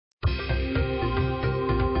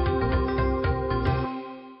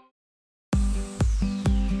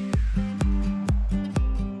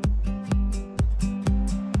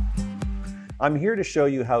I'm here to show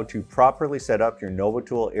you how to properly set up your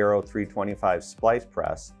Novitool Aero 325 splice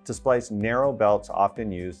press to splice narrow belts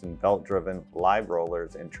often used in belt-driven live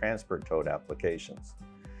rollers and transport tote applications.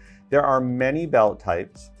 There are many belt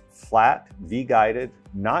types, flat, V-guided,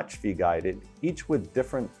 notch V-guided, each with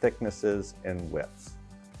different thicknesses and widths.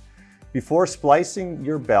 Before splicing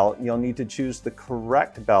your belt, you'll need to choose the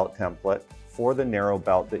correct belt template for the narrow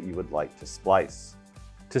belt that you would like to splice.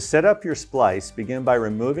 To set up your splice, begin by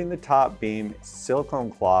removing the top beam, silicone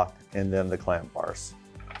cloth, and then the clamp bars.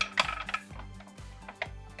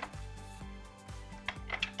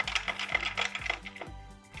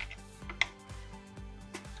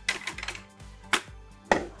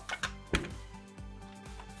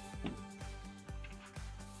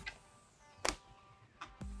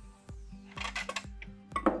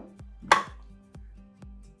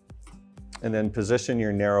 And then position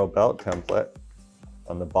your narrow belt template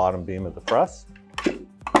on the bottom beam of the press.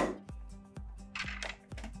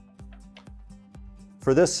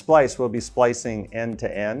 For this splice, we'll be splicing end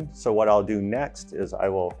to end. So what I'll do next is I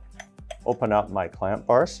will open up my clamp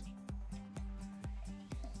bars.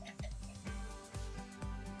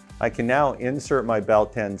 I can now insert my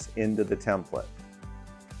belt ends into the template.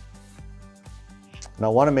 And I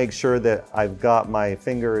want to make sure that I've got my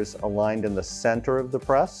fingers aligned in the center of the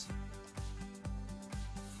press.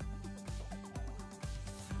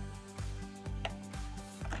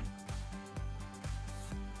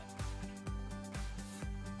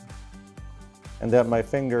 And that my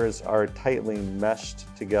fingers are tightly meshed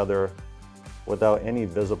together without any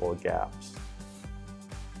visible gaps.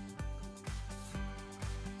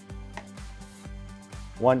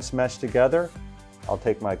 Once meshed together, I'll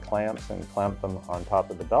take my clamps and clamp them on top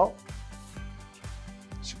of the belt,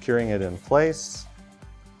 securing it in place,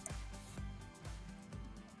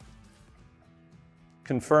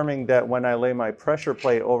 confirming that when I lay my pressure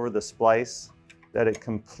plate over the splice, that it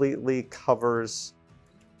completely covers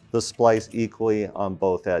the splice equally on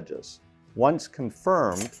both edges. Once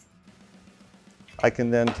confirmed, I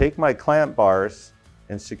can then take my clamp bars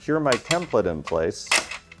and secure my template in place.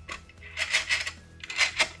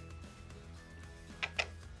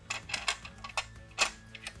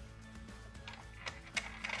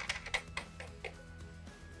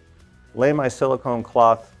 Lay my silicone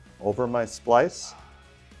cloth over my splice.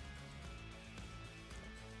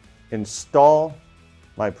 Install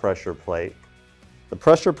my pressure plate. The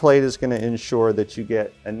pressure plate is going to ensure that you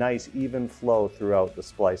get a nice even flow throughout the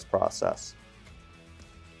splice process.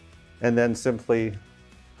 And then simply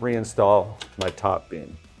reinstall my top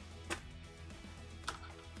beam.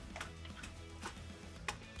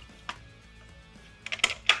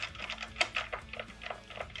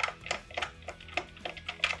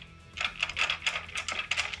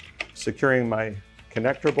 Securing my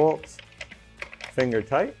connector bolts, finger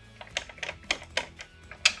tight.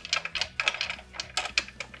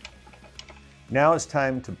 Now it's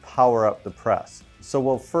time to power up the press. So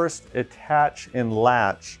we'll first attach and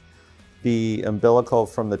latch the umbilical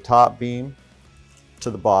from the top beam to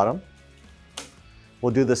the bottom.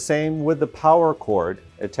 We'll do the same with the power cord,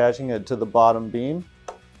 attaching it to the bottom beam,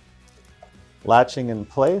 latching in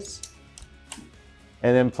place,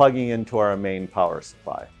 and then plugging into our main power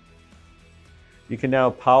supply. You can now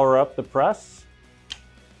power up the press.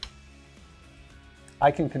 I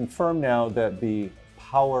can confirm now that the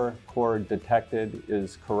power cord detected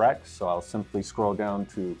is correct, so I'll simply scroll down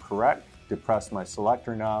to correct, depress my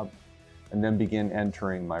selector knob, and then begin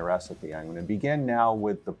entering my recipe. I'm going to begin now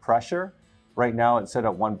with the pressure. Right now it's set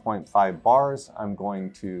at 1.5 bars. I'm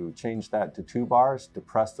going to change that to 2 bars,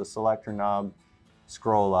 depress the selector knob,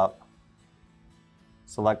 scroll up,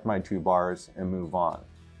 select my 2 bars, and move on.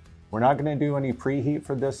 We're not going to do any preheat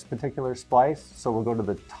for this particular splice, so we'll go to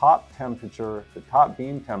the top temperature, the top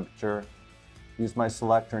beam temperature, use my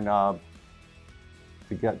selector knob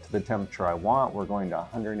to get to the temperature I want. We're going to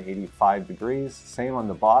 185 degrees. Same on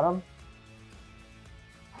the bottom.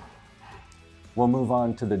 We'll move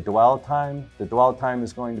on to the dwell time. The dwell time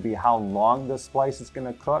is going to be how long the splice is going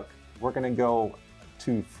to cook. We're going to go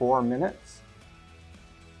to 4 minutes.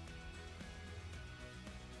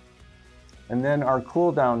 And then our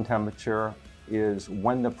cool down temperature is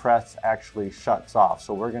when the press actually shuts off.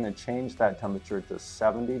 So we're going to change that temperature to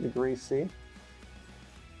 70 degrees C.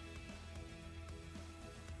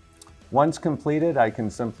 Once completed, I can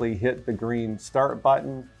simply hit the green start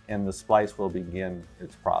button and the splice will begin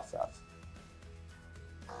its process.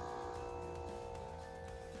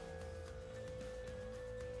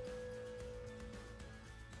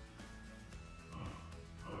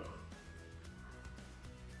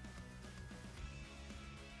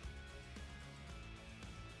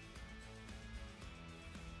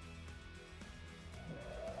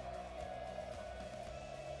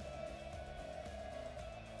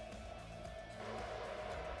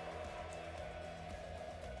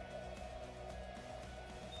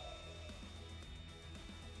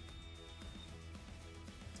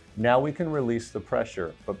 Now we can release the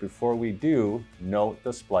pressure, but before we do, note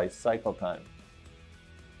the splice cycle time.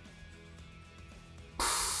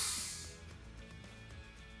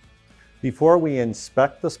 Before we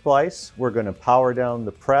inspect the splice, we're going to power down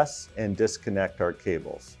the press and disconnect our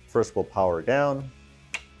cables. First we'll power down,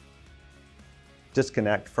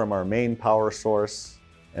 disconnect from our main power source,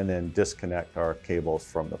 and then disconnect our cables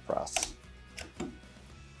from the press.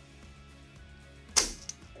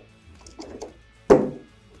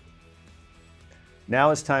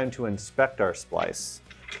 Now it's time to inspect our splice.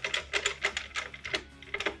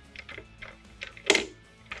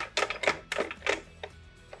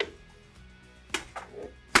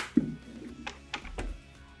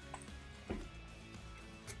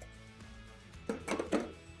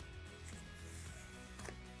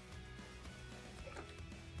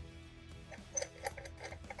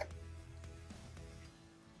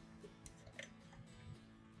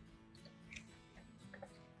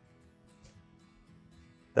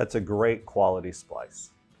 That's a great quality splice.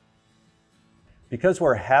 Because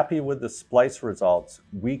we're happy with the splice results,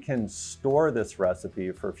 we can store this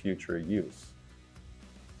recipe for future use.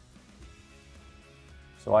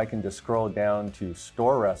 So I can just scroll down to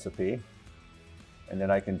Store Recipe, and then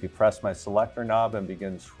I can depress my selector knob and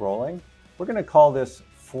begin scrolling. We're going to call this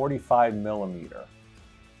 45 millimeter.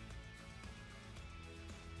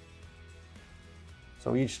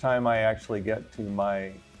 So each time I actually get to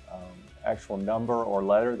my actual number or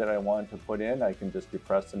letter that I want to put in, I can just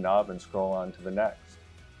depress the knob and scroll on to the next.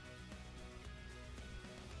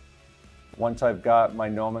 Once I've got my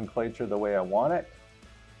nomenclature the way I want it,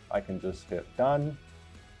 I can just hit Done,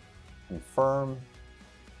 Confirm,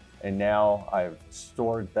 and now I've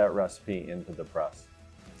stored that recipe into the press.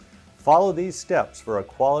 Follow these steps for a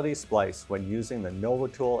quality splice when using the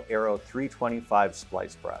Novitool Aero 325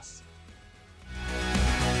 Splice Press.